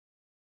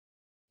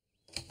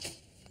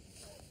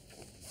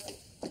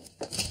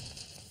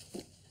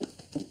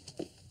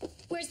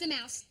the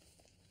mouse?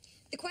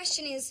 The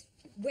question is,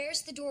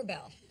 where's the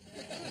doorbell?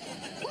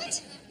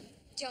 What?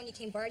 Joan, you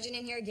came barging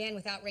in here again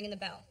without ringing the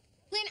bell.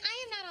 Lynn,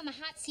 I am not on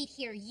the hot seat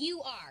here.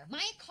 You are.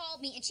 Maya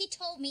called me, and she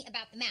told me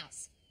about the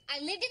mouse. I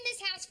lived in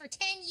this house for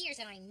 10 years,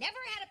 and I never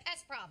had a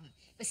pest problem,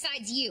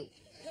 besides you.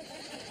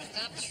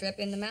 Stop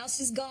tripping. The mouse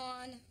is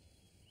gone.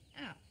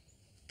 Oh,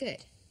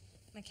 good.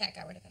 My cat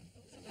got rid of him.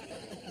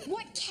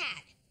 What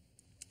cat?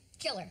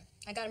 Killer.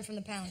 I got him from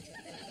the pound.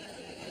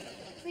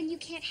 Lynn, you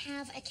can't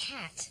have a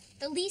cat.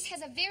 The lease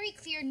has a very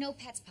clear no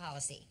pets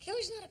policy.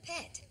 Killer's not a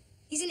pet.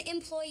 He's an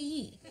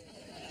employee.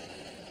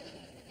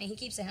 And he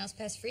keeps the house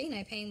pest free, and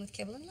I pay him with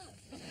kibble and love.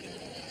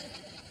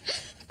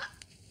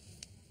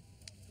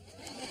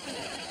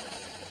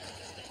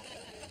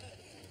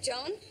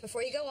 Joan,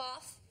 before you go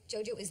off,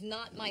 Jojo is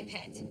not my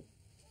pet.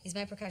 He's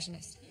my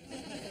percussionist.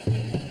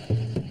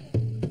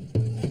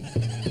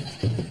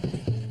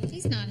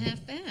 He's not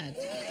half bad.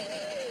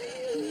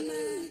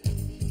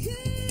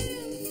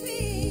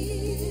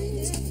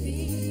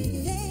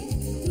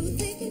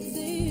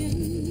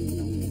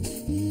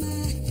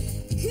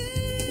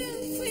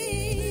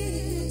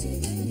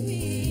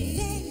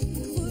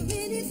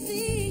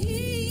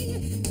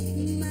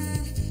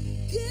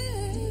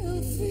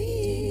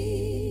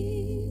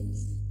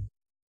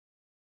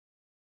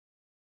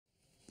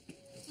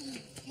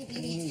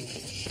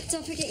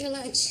 Don't forget your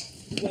lunch.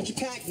 What you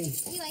packed me?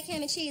 You like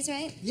ham and cheese,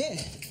 right? Yeah.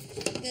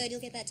 Good, you'll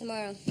get that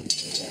tomorrow.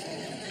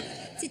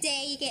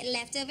 Today you get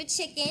leftover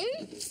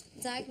chicken,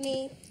 dark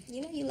meat.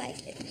 You know you like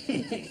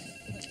it.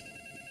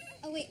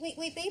 Oh, wait,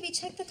 baby,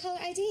 check the caller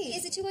ID.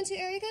 Is it 212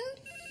 area code?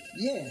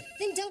 Yeah.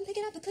 Then don't pick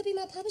it up. It could be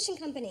my publishing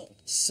company.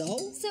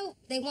 So? So,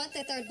 they want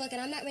their third book, and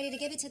I'm not ready to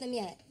give it to them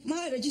yet.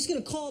 Ma, they're just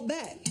gonna call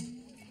back.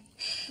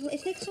 Well,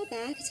 if they call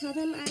back, tell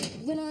them I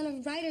went on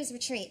a writer's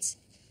retreat.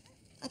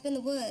 Up in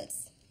the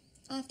woods.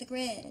 Off the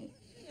grid, and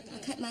I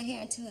cut my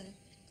hair into a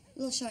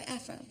little short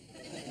afro.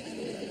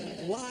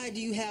 Why do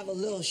you have a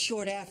little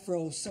short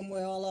afro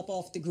somewhere all up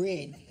off the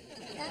grid?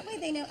 That way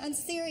they know I'm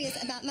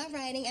serious about my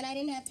writing and I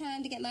didn't have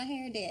time to get my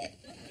hair did.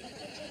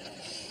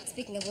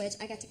 Speaking of which,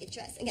 I got to get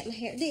dressed and get my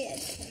hair did.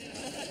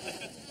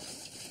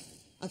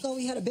 I thought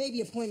we had a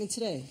baby appointment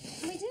today.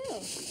 We do,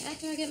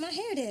 after I get my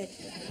hair did.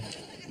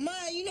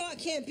 Maya, you know I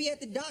can't be at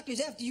the doctor's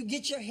after you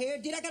get your hair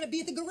did. I gotta be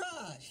at the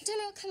garage.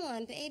 Dunno, come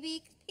on,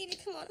 baby. Baby,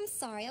 come on, I'm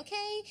sorry,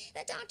 okay?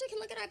 That doctor can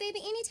look at our baby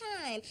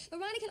anytime. But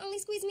Ronnie can only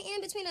squeeze me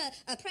in between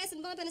a press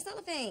and bump and a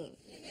cellophane.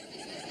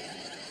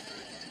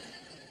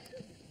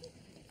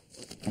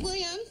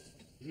 William,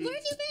 where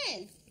have you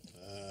been?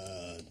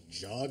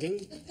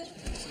 Jogging?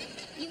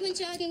 You went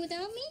jogging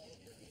without me?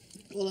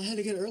 Well, I had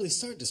to get an early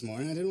start this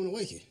morning. I didn't want to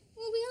wake you.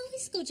 Well, we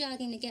always go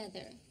jogging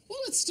together. Well,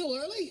 it's still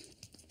early.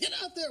 Get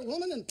out there,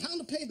 woman, and pound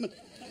the pavement.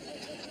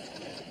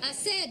 I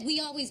said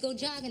we always go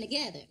jogging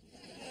together.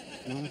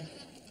 Monica,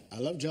 I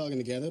love jogging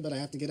together, but I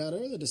have to get out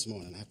early this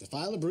morning. I have to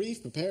file a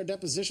brief, prepare a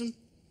deposition.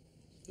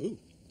 Ooh,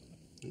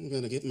 I'm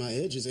going to get my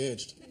edges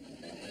edged.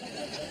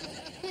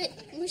 But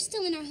we're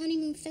still in our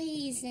honeymoon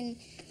phase, and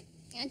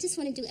I just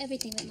want to do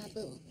everything with my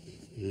boo.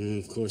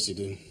 Of course you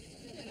do.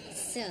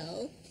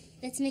 So,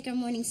 let's make our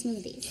morning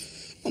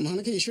smoothies. Well,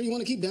 Monica, you sure you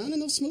want to keep down in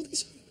those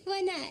smoothies?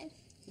 Why not?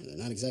 Well, they're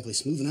not exactly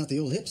smoothing out the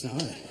old hips now, are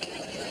they?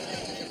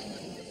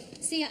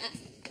 See,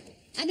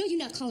 I know you're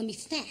not calling me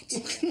fat.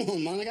 Oh, come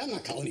on, Monica, I'm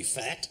not calling you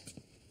fat.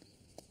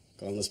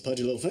 Calling those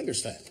pudgy little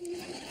fingers fat.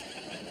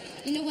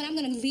 You know what? I'm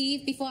going to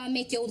leave before I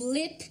make your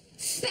lip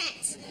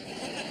fat.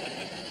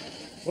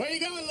 Where are you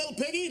going, little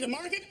piggy? To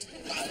market?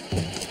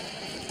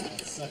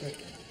 Sucker.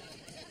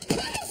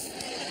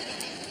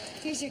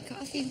 Here's your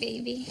coffee,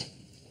 baby.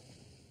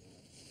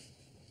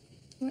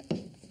 What?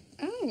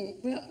 Oh,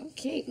 well,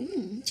 okay.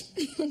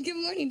 Good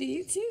morning to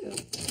you, too.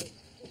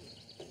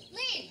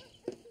 Lynn!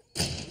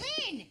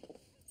 Lynn!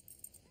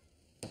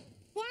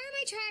 Why are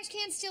my trash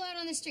cans still out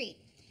on the street?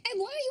 And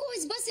why are you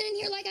always busting in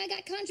here like I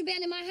got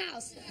contraband in my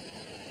house?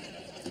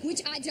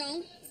 Which I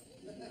don't.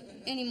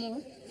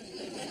 Anymore.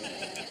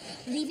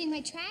 Leaving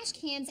my trash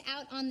cans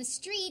out on the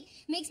street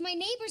makes my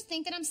neighbors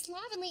think that I'm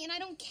slovenly and I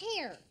don't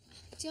care.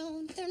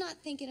 Joan, they're not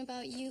thinking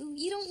about you.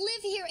 You don't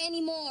live here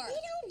anymore. They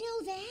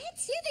don't know that.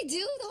 Yeah, they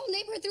do. The whole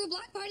neighborhood threw a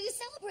block party to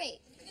celebrate.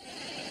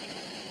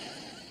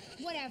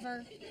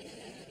 Whatever.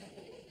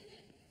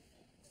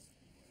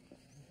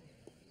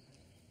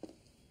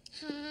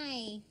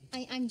 Hi,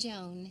 I'm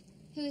Joan.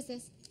 Who is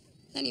this?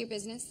 None of your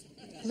business.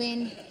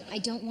 Lynn, I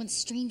don't want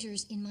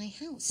strangers in my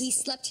house. He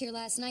slept here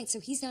last night,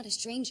 so he's not a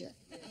stranger.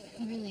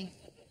 Oh, really?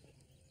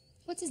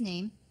 What's his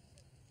name?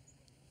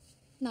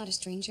 Not a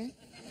stranger.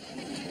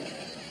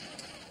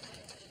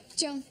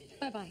 Joan,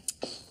 bye-bye.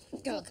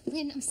 Go. Look,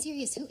 Lynn, I'm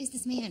serious. Who is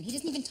this man? He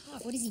doesn't even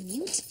talk. What is he,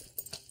 mute?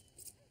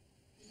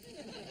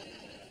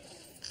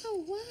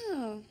 Oh,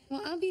 wow.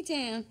 Well, I'll be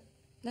damned.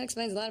 That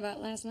explains a lot about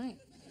last night.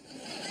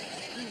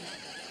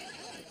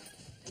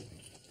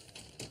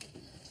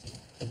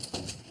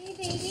 Hey,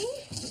 baby.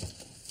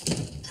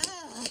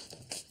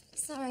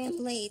 Sorry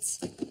I'm late.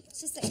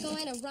 It's just that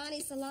going to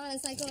Ronnie's salon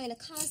is like going to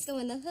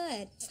Costco in the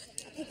hood.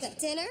 I picked up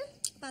dinner,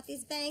 bought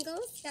these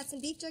bangles, got some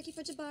beef jerky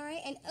for Jabari,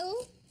 and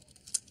oh,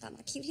 Got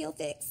my cute heel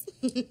fix.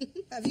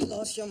 Have you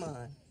lost your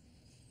mind?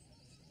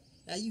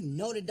 Now, you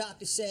know the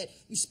doctor said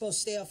you're supposed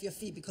to stay off your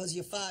feet because of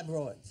your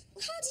fibroids.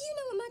 How do you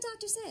know what my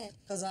doctor said?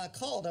 Because I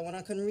called her when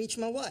I couldn't reach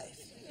my wife.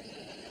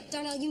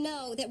 Darnell, you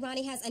know that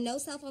Ronnie has a no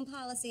cell phone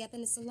policy up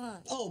in the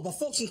salon. Oh, but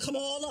folks can come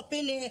all up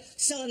in there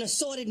selling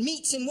assorted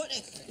meats and what...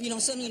 You know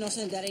something,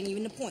 that ain't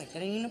even the point.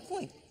 That ain't even the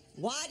point.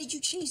 Why did you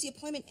change the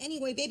appointment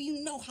anyway, baby?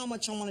 You know how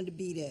much I wanted to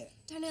be there.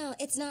 Darnell,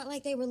 it's not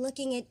like they were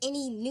looking at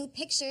any new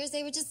pictures.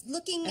 They were just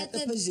looking at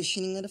the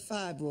positioning of the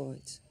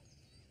fibroids.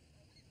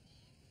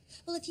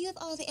 Well, if you have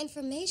all the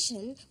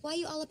information, why are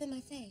you all up in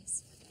my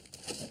face?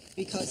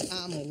 Because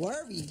I'm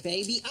worried,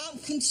 baby. I'm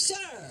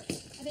concerned.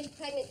 I've been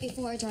pregnant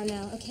before,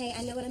 Darnell, okay?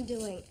 I know what I'm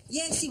doing.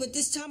 Yeah, see, but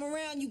this time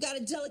around, you got a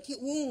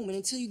delicate womb, and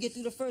until you get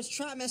through the first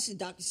trimester, the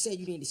doctor said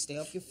you need to stay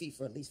off your feet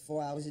for at least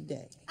 4 hours a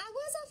day. I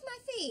was off my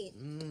feet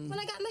when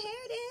I got my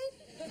hair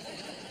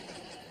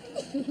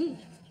did.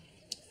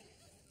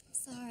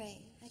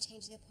 Sorry, I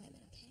changed the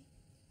appointment, okay?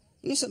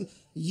 You know something?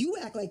 You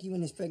act like you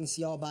in this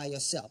pregnancy all by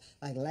yourself.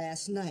 Like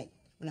last night,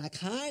 when I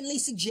kindly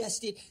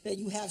suggested that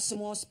you have some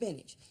more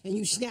spinach. And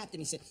you snapped at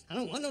me and said, I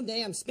don't want no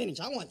damn spinach.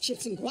 I want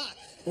chips and guac.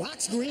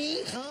 Guac's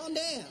green. Calm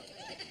down.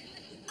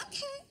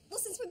 Okay. Well,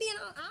 since we're being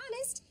all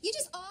honest, you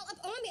just all up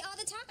on me all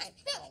the time.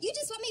 No, you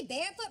just want me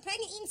barefoot,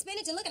 pregnant, eating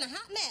spinach, and looking a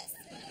hot mess.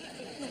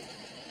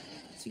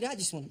 See, I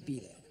just want to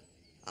be there.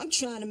 I'm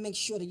trying to make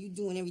sure that you're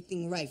doing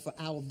everything right for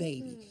our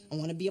baby. I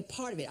want to be a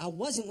part of it. I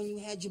wasn't when you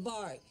had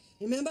Jabari.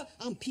 Remember?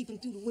 I'm peeping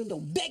through the window,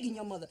 begging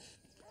your mother,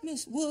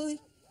 Miss Wood,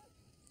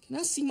 can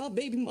I see my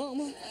baby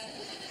mama?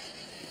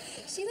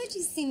 She let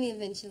you see me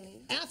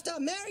eventually. After I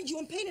married you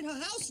and painted her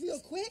house real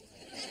quick.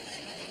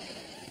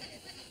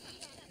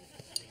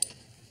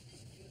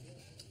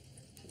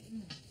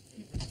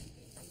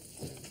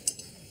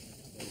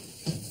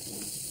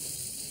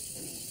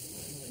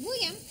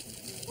 William,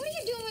 what are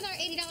you doing with our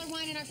 $80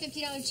 wine and our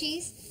 $50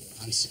 cheese?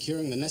 I'm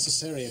securing the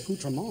necessary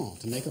accoutrement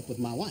to make up with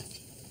my wife.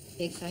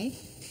 Big fight?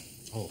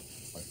 Oh,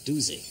 a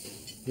doozy.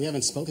 We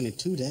haven't spoken in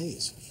 2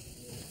 days.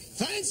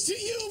 Thanks to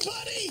you,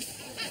 buddy!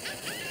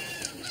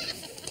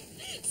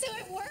 So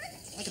it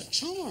worked? Like a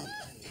charm.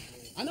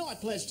 I know I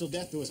pledged till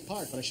death do us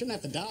part, but I shouldn't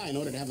have to die in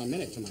order to have a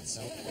minute to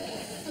myself.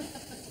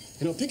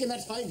 You know, picking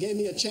that fight gave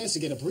me a chance to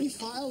get a brief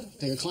filed,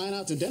 take a client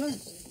out to dinner,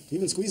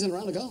 even squeeze in a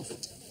round of golf.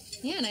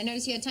 Yeah, and I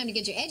noticed you had time to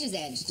get your edges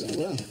edged.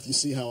 Well, you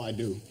see how I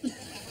do.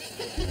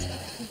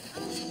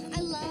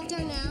 I love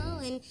Darnell,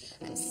 and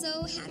I'm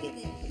so happy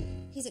that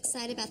he's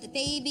excited about the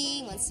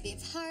baby, wants to be a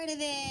part of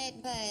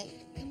it, but...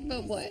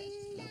 But what?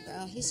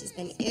 Girl, he's just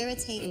been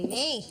irritating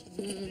me.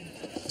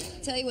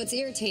 Tell you what's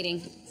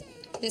irritating.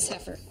 This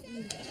heifer.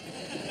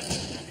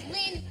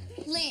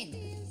 Lynn,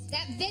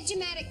 that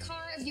Vegematic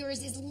car of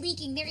yours is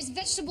leaking. There is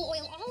vegetable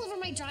oil all over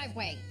my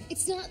driveway.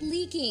 It's not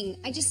leaking.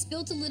 I just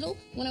spilt a little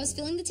when I was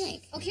filling the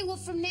tank. Okay, well,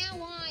 from now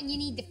on, you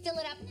need to fill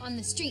it up on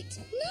the street.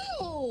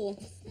 No,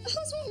 the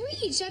hose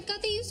won't reach. I've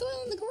got the used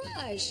oil in the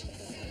garage.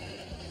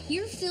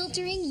 You're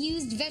filtering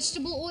used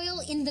vegetable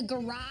oil in the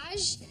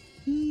garage?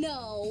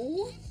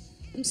 No.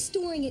 I'm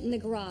storing it in the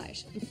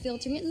garage. I'm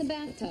filtering it in the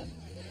bathtub.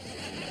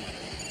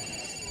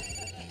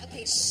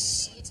 Okay,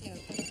 shh, you two.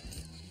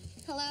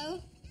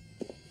 Hello?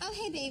 Oh,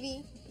 hey,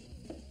 baby.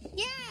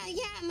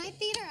 Yeah, my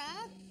feet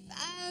are up.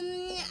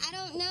 I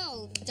don't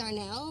know,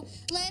 Darnell.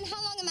 Lynn, how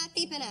long have my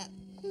feet been up?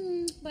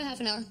 About half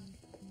an hour.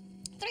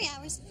 3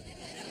 hours.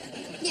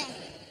 Yeah.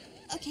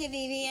 Okay,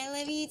 baby, I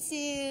love you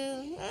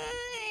too.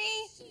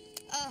 Bye.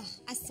 Oh,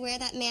 I swear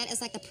that man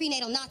is like the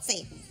prenatal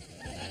Nazi.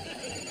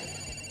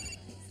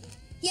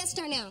 Yes,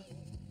 Darnell.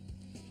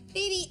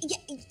 Baby,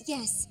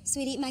 yes,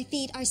 sweetie, my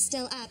feet are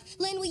still up.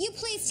 Lynn, will you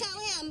please tell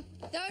him?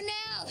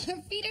 Darnell,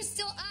 her feet are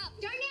still up.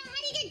 Darnell, how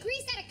do you get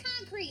grease out of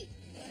concrete?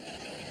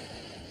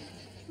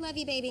 Love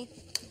you, baby.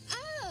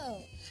 Oh,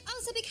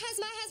 so because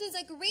my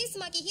husband's a grease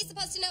monkey, he's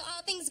supposed to know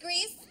all things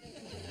grease?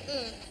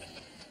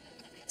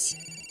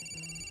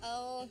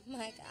 Oh,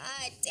 my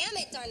God. Damn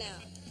it,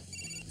 Darnell.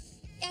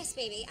 Yes,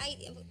 baby,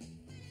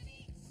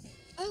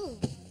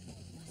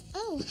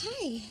 Oh,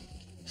 hi.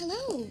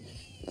 Hello.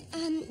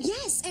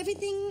 Yes,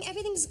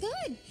 everything's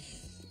good.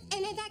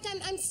 And in fact,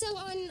 I'm still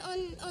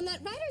on that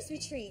writer's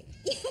retreat.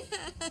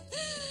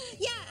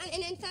 Yeah,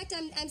 and in fact,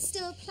 I'm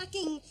still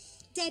plucking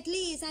dead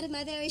leaves out of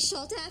my very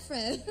short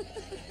afro.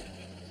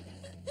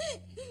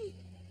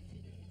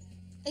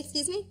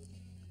 Excuse me?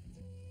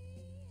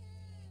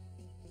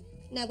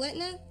 Now what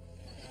now?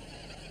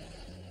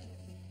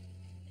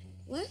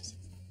 What?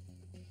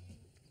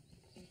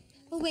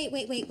 Oh, wait.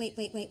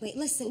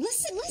 Listen.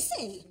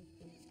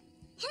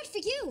 Hard for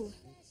you.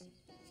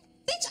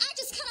 Bitch, I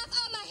just cut off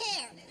all my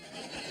hair.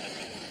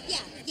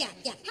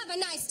 Yeah. Have a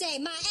nice day,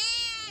 my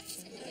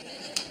ass.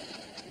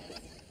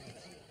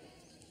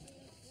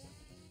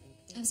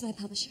 How's my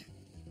publisher?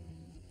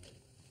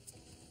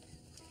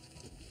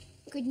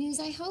 Good news,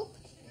 I hope?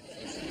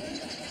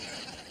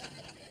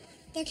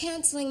 They're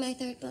canceling my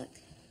third book.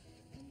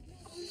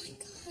 Oh, my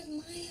God,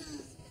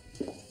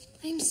 Maya.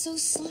 I'm so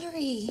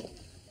sorry.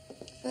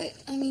 But,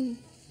 I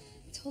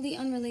totally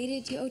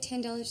unrelated. You owe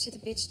 $10 to the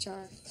bitch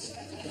jar.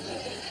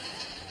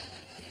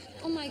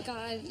 Oh my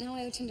God, now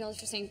I owe $10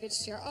 for saying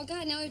bitch jar. Oh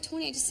God, now I owe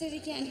 20. I just said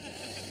it again.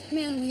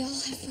 Man, we all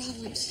have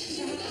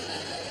problems.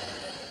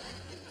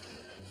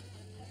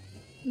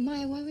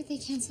 Maya, why would they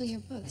cancel your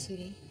book,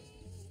 sweetie?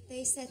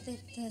 They said that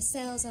the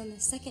sales on the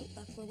second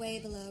book were way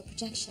below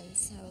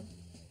projections, so...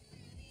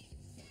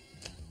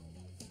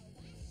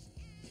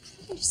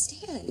 I don't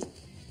understand.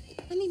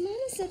 I mean, Mama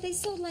said they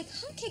sold like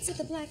hotcakes at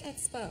the Black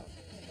Expo.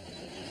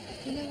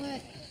 You know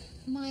what,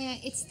 Maya,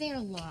 it's their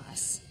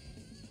loss.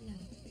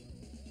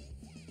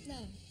 No.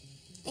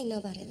 Ain't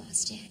nobody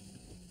lost yet.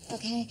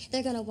 Okay?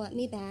 They're gonna want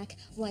me back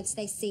once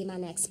they see my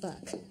next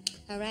book.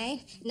 All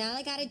right? Now all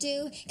I gotta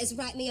do is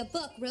write me a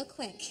book real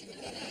quick.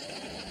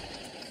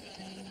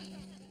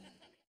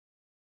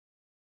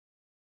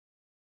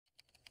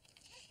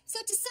 So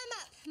to sum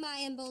up,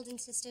 my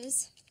emboldened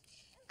sisters,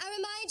 I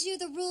remind you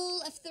the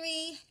rule of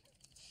 3.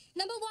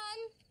 Number 1,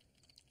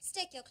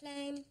 stake your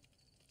claim.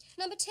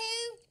 Number 2,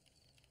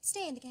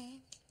 stay in the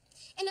game.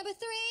 And number 3,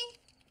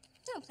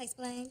 don't place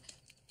blame.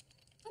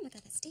 Oh my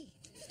God, that's deep.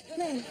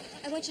 Lynn,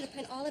 I want you to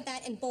print all of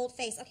that in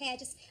boldface, okay?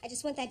 I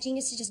just want that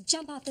genius to just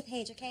jump off the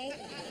page, okay?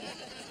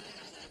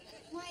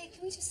 Maya,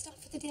 can we just stop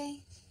for the day?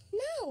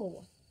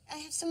 No. I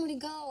have somewhere to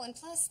go, and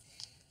plus,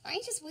 aren't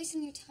you just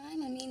wasting your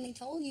time? I mean, they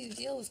told you the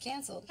deal was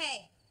canceled.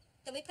 Hey,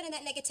 then we put in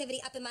that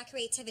negativity up in my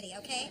creativity,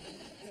 okay?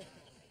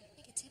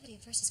 Negativity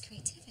versus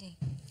creativity.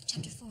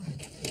 Chapter 4.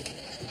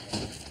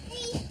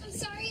 Hey, I'm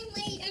sorry I'm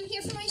late. I'm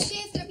here for my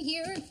shift.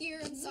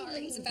 I'm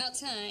sorry. It's about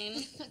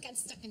time. I got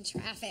stuck in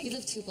traffic. You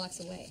live 2 blocks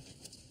away.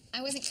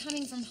 I wasn't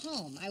coming from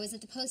home. I was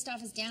at the post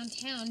office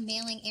downtown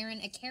mailing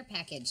Aaron a care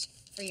package.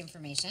 For your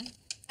information.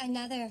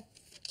 Another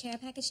care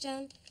package,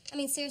 Joan? I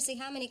mean, seriously,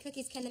 how many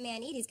cookies can the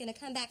man eat? He's gonna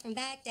come back from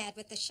Baghdad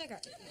with the sugar.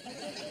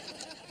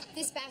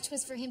 This batch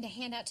was for him to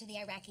hand out to the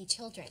Iraqi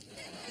children.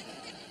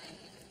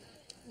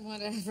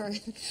 Whatever.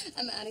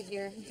 I'm out of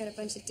here. I've got a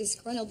bunch of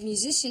disgruntled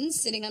musicians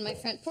sitting on my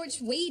front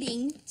porch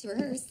waiting to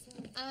rehearse.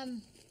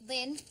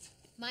 Lynn,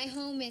 my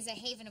home is a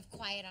haven of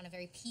quiet on a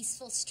very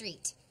peaceful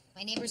street.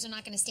 My neighbors are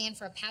not going to stand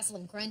for a passel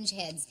of grunge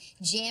heads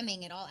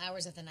jamming at all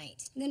hours of the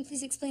night. Then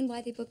please explain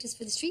why they booked us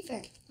for the street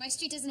fair. My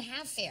street doesn't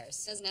have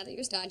fairs. Doesn't now that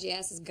your stodgy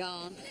ass is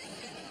gone.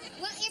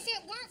 Well, if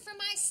it weren't for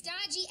my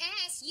stodgy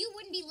ass, you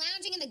wouldn't be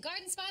lounging in the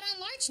garden spot on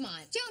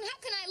Larchmont. Joan, how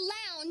can I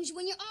lounge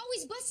when you're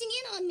always busting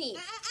in on me?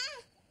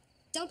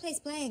 Don't place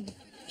blame.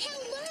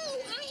 Hello,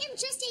 I am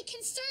just a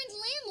concerned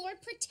landlord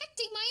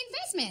protecting my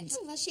investment.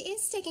 Oh, well, she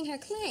is staking her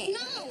claim.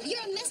 No,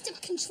 you're a messed up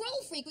control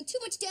freak with too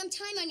much damn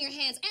time on your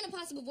hands and a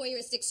possible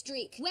voyeuristic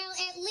streak. Well,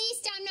 at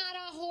least I'm not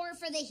a whore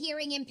for the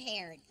hearing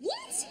impaired.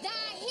 What? The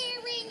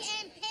hearing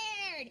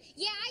impaired.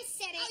 Yeah, I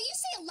said it. Oh, you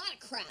say a lot of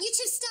crap. You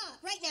should stop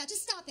right now.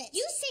 Just stop it.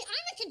 You say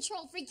I'm a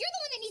control freak. You're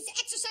the one that needs to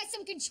exercise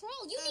some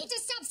control. You need to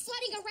stop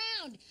slutting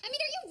around. I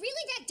mean, are you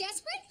really that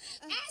desperate?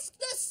 Ask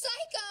the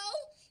psycho.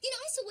 You know,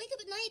 I still wake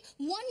up at night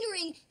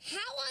wondering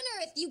how on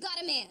earth you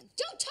got a man.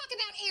 Don't talk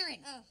about Aaron.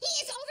 He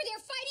is over there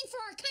fighting for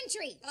our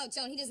country. Oh,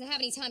 Joan, he doesn't have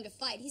any time to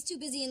fight. He's too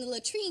busy in the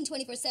latrine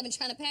 24/7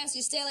 trying to pass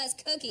your stale-ass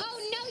cookie. Oh,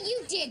 no,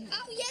 you didn't.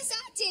 Oh, yes,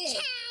 I did.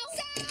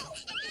 Cow.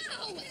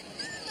 Ow.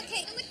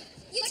 Okay,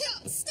 you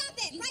two, stop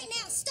it right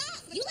now.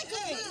 Stop. You let go.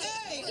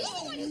 Hey,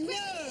 oh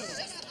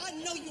no! I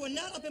know you are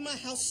not up in my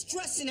house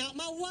stressing out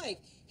my wife.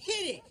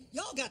 Hit it.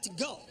 Y'all got to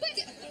go.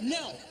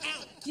 No,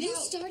 out. Get You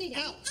out. started it.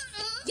 Out.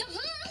 Your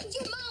mama.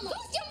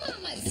 Both your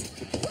mamas.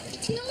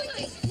 No,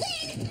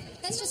 Lynn.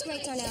 That's just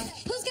great, Darnell.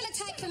 Who's gonna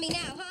type for me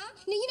now, huh?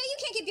 You know you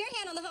can't keep your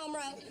hand on the home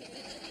row.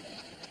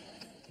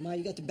 Ma,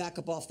 you got to back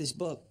up off this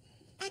book.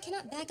 I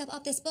cannot back up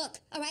off this book,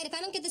 all right? If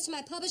I don't get this to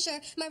my publisher,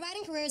 my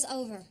writing career is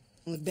over.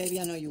 Look, baby,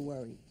 I know you're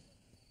worried.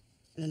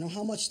 And I know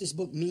how much this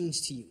book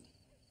means to you.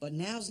 But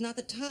now's not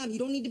the time. You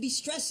don't need to be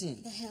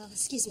stressing. The hell?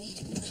 Excuse me.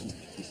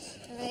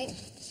 All right?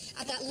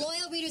 I've got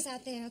loyal readers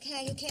out there,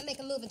 okay, who can't make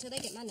a move until they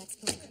get my next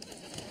book.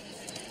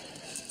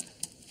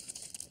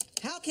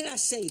 How can I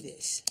say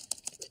this?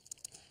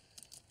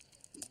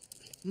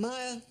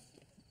 Maya,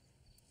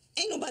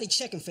 ain't nobody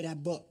checking for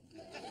that book.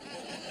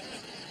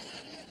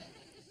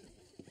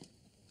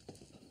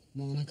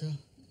 Monica,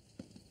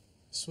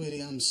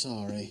 sweetie, I'm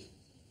sorry.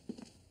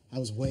 I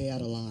was way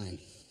out of line.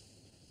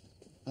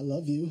 I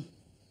love you.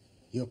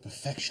 You're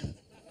perfection.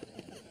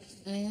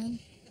 I am?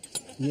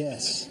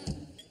 Yes.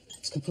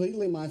 It's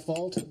completely my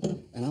fault,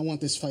 and I want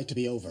this fight to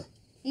be over.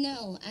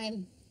 No,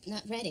 I'm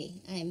not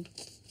ready. I'm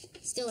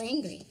still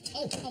angry.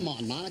 Oh, come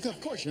on, Monica.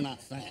 Of course you're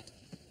not fat.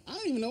 I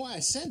don't even know why I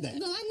said that.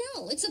 Well, I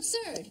know, it's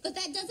absurd, but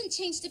that doesn't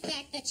change the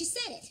fact that you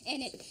said it,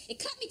 and it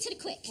cut me to the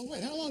quick. Well,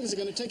 wait, how long is it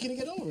going to take you to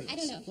get over it? I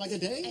don't know. Like a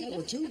day? I don't know.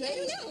 Or 2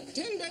 days? I don't know.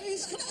 10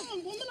 days? Come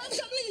on, woman, I've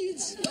got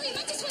needs. William,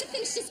 I just want to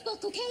finish this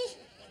book, okay?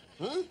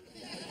 Huh?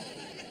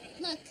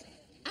 Look,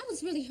 I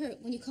was really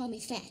hurt when you called me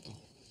fat.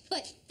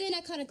 But then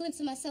I caught a glimpse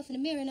of myself in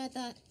the mirror and I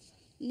thought,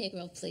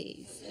 Negro,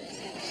 please.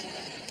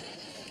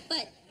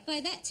 But by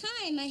that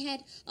time, I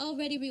had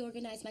already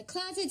reorganized my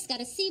closets,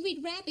 got a seaweed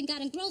wrap, and got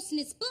engrossed in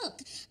this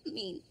book. I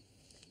mean,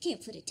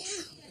 can't put it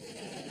down.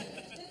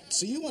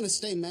 So you want to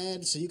stay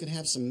mad so you can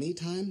have some me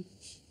time?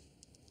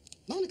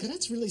 Monica,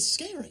 that's really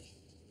scary.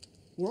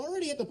 We're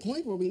already at the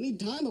point where we need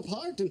time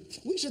apart, and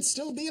we should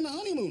still be in the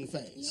honeymoon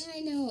phase. Yeah, I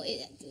know.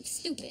 It's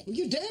stupid. Well,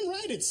 you're damn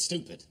right it's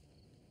stupid.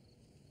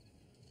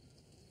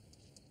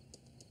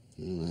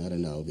 Well, I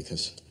don't know,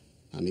 because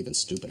I'm even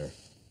stupider.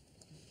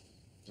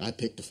 I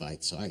picked a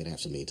fight, so I could have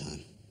some me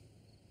time.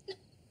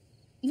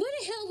 Where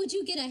the hell would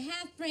you get a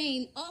half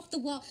brain, off the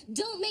wall,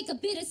 don't make a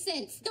bit of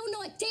sense, don't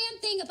know a damn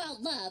thing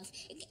about love?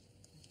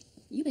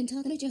 You've been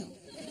talking to Joe.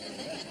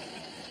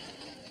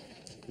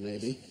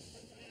 Maybe.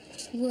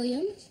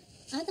 William,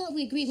 I thought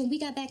we agreed when we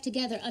got back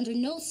together under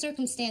no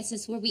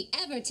circumstances were we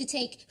ever to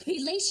take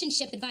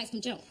relationship advice from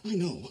Joe. I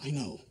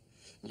know.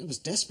 But I was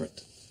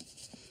desperate.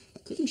 I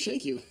couldn't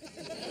shake you.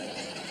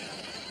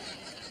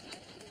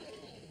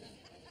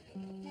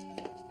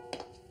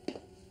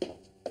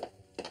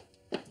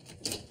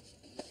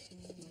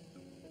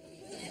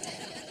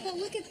 Oh,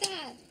 look at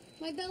that.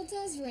 My bell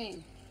does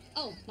ring.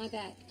 Oh, my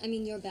bad. I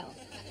mean your bell.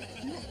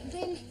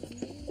 Then,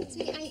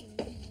 sweetie,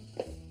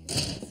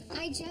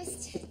 I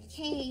just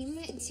came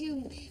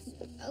to.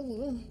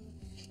 Oh,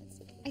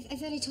 I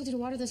thought I told you to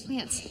water those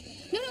plants.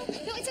 No,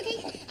 it's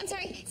okay. I'm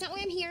sorry. It's not why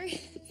I'm here.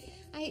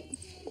 I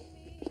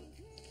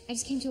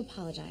just came to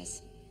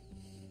apologize.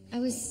 I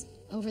was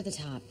over the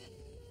top.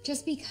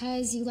 Just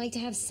because you like to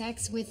have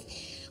sex with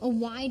a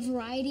wide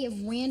variety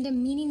of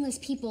random, meaningless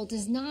people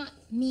does not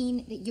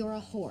mean that you're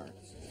a whore.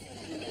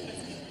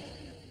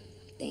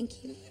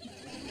 Thank you.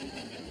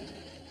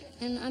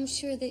 And I'm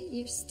sure that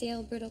your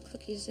stale, brittle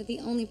cookies are the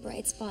only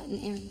bright spot in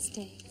Aaron's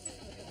day.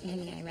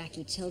 And the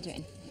Iraqi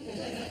children.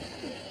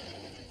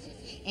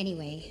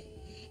 Anyway,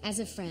 as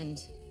a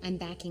friend, I'm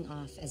backing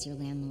off as your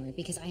landlord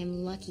because I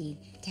am lucky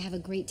to have a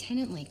great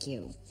tenant like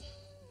you.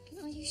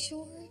 Are you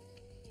sure?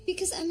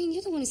 Because, I mean,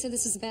 you're the one who said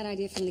this was a bad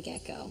idea from the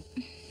get-go.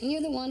 And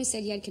you're the one who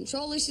said you had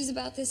control issues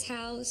about this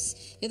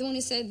house. You're the one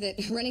who said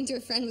that renting to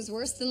a friend was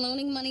worse than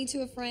loaning money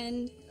to a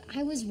friend.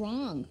 I was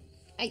wrong.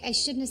 I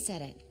shouldn't have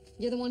said it.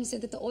 You're the one who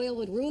said that the oil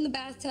would ruin the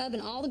bathtub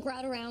and all the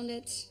grout around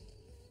it.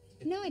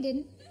 No, I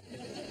didn't.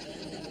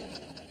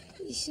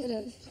 You should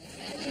have.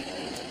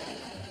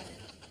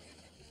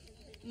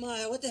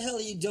 Maya, what the hell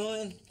are you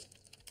doing?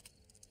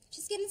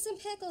 Just getting some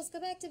pickles. Go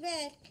back to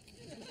bed.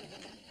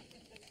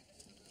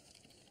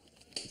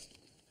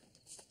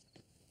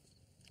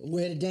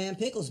 Where the damn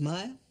pickles,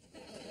 Maya?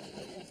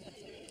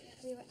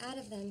 We were out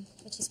of them,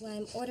 which is why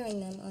I'm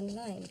ordering them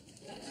online.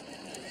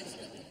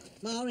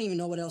 Ma, I don't even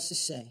know what else to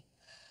say.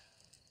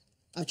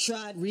 I've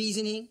tried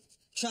reasoning,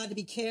 tried to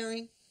be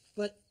caring,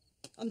 but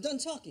I'm done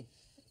talking.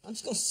 I'm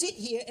just gonna sit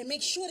here and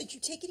make sure that you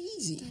take it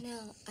easy.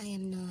 Darnell, I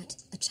am not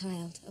a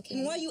child, okay?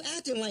 And why are you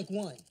acting like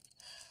one?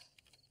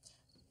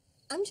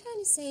 I'm trying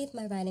to save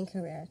my writing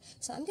career,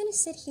 so I'm gonna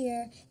sit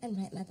here and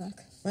write my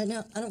book. Right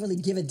now, I don't really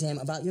give a damn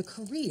about your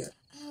career.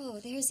 Oh,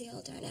 there's the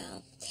old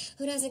Darnell,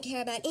 who doesn't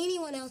care about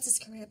anyone else's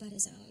career but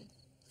his own.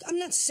 I'm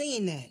not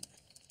saying that.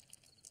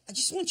 I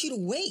just want you to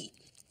wait.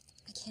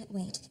 I can't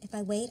wait. If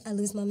I wait, I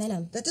lose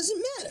momentum. That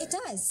doesn't matter. It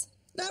does.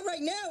 Not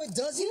right now, it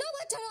doesn't. You know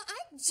what, Darnell?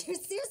 I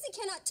seriously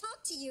cannot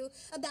talk to you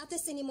about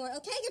this anymore,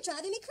 okay? You're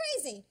driving me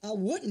crazy. I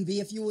wouldn't be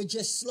if you would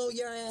just slow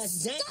your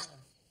ass down. Stop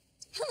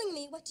telling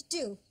me what to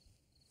do.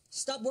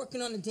 Stop working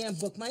on the damn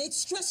book, Maya. It's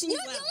stressing you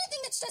You know, out. the only thing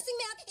that's stressing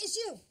me out is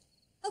you.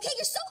 Okay,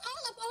 you're so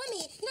all up on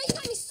me. You know, you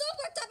got me so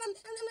worked up. I'm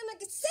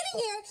like sitting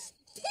here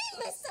peeing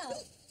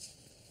myself.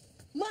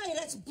 Maya,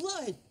 that's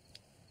blood.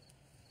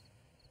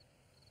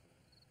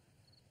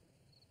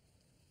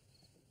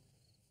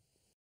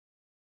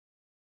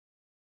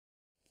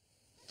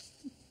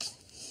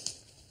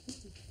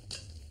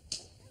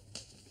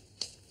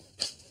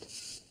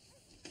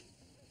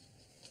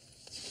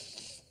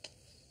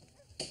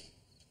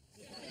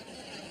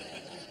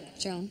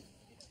 Joan,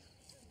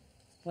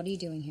 what are you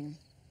doing here?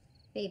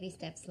 Baby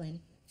steps, Lynn.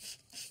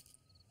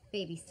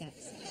 Baby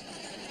steps.